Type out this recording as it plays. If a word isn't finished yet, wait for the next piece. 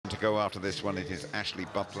go after this one. It is Ashley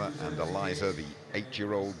Butler and Eliza, the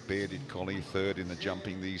 8-year-old bearded collie, third in the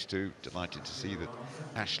jumping, these two. Delighted to see that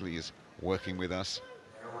Ashley is working with us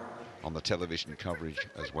on the television coverage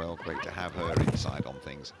as well. Great to have her inside on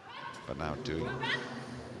things, but now doing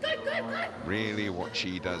really what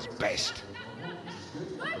she does best.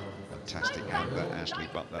 Fantastic handler, Ashley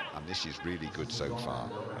Butler, and this is really good so far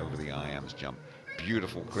over the IAMS jump.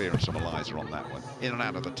 Beautiful clearance from Eliza on that one. In and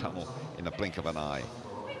out of the tunnel in the blink of an eye.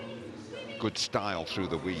 Good style through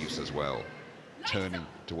the weaves as well. Turning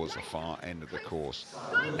towards the far end of the course.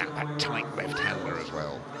 Now that tight left hander as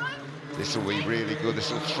well. This will be really good.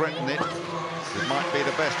 This will threaten it. It might be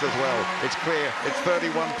the best as well. It's clear. It's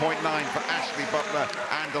 31.9 for Ashley Butler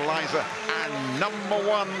and Eliza. And number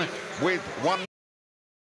one with one.